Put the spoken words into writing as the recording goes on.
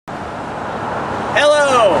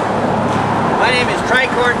My name is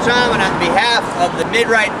Tricorn Tom, and on behalf of the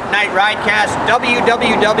Midnight Ridecast,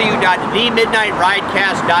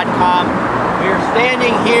 www.themidnightridecast.com, we are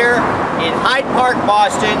standing here in Hyde Park,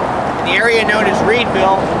 Boston, in the area known as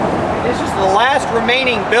Readville. This is the last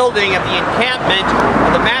remaining building of the encampment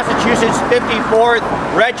of the Massachusetts 54th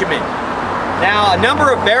Regiment. Now, a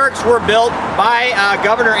number of barracks were built by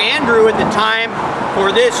Governor Andrew at the time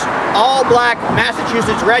for this all-black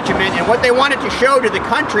Massachusetts regiment, and what they wanted to show to the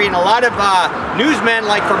country, and a lot of newsmen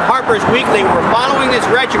like from Harper's Weekly were following this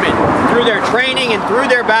regiment through their training and through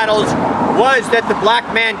their battles, was that the black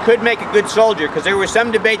man could make a good soldier, because there was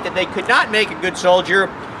some debate that they could not make a good soldier.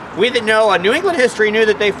 We that know New England history knew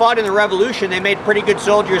that they fought in the Revolution. They made pretty good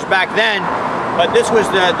soldiers back then, but this was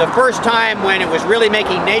the first time when it was really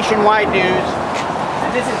making nationwide news.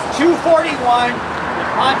 And this is 241, the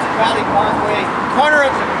Conset Valley Parkway, corner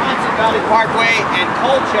of the Conset Valley Parkway and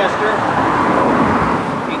Colchester.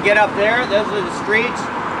 You can get up there, those are the streets.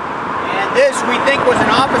 And this, we think, was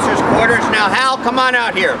an officer's quarters. Now, Hal, come on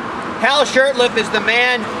out here. Hal Shurtleff is the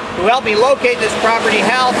man who helped me locate this property.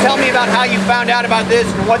 Hal, tell me about how you found out about this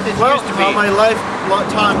and what this used to be. Well, my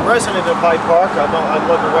lifetime resident of Hyde Park. I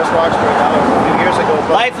live in West Roxbury now a few years ago.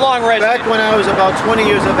 But lifelong resident. Back when I was about 20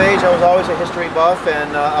 years of age, I was always a history buff,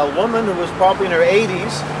 and a woman who was probably in her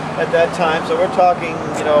 80s at that time, so we're talking,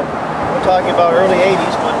 we're talking about early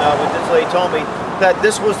 80s when this lady told me that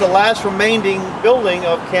this was the last remaining building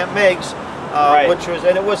of Camp Meigs. Right. Which was,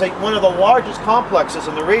 and it was one of the largest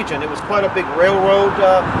complexes in the region. It was quite a big railroad.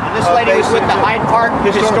 And this lady was with the Hyde Park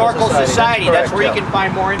Historical Society. That's where yeah. you can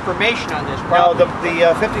find more information on this. Now, the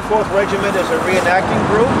 54th Regiment is a reenacting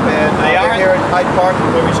group, and they're here in Hyde Park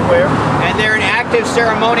and Liberty Square. And they're an active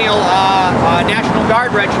ceremonial National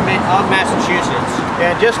Guard regiment of Massachusetts.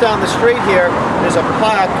 And just down the street here, there's a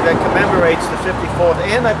plaque that commemorates the 54th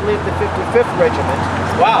and I believe the 55th Regiment.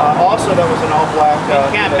 Wow. Also, that was an all-black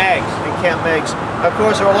Camp Meigs. In Camp Meigs. Of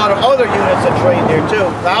course, there are a lot of other units that trained here too.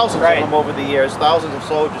 Thousands of them over the years. Thousands of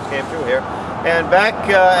soldiers came through here. And back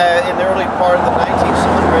in the early part of the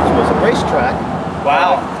 1900s was a racetrack.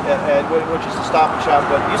 Wow. Which is the Stop and Shop,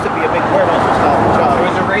 but it used to be a big warehouse for Stop and Shop. There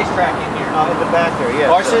was a racetrack in here. In the back there, yes.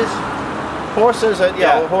 Horses? Horses,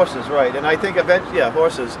 horses, right. And I think eventually,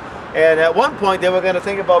 horses. And at one point, they were going to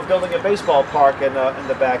think about building a baseball park in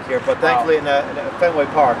the back here, but thankfully in Fenway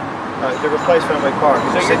Park, they replaced Fenway Park.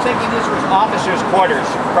 So you're thinking this was officers' quarters,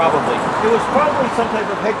 probably? It was probably some type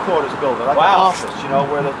of headquarters building, like an office,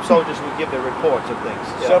 where the soldiers would give their reports and things.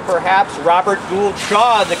 Yeah. So perhaps Robert Gould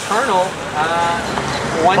Shaw, the colonel,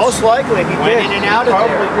 most likely he went in and out of there.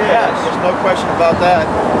 Probably did. Yes. There's no question about that.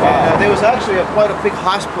 There was actually quite a big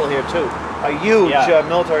hospital here too, a huge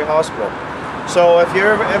military hospital. So if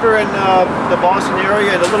you're ever in the Boston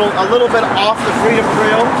area, a little bit off the Freedom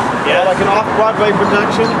Trail, like an off-Broadway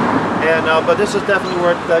production, and but this is definitely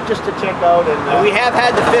worth just to check out. And we have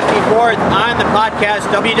had the 54th on the podcast,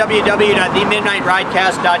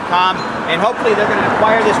 www.themidnightridecast.com, and hopefully they're going to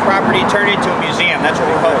acquire this property and turn it into a museum. That's what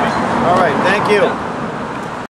we're hoping. All right, thank you.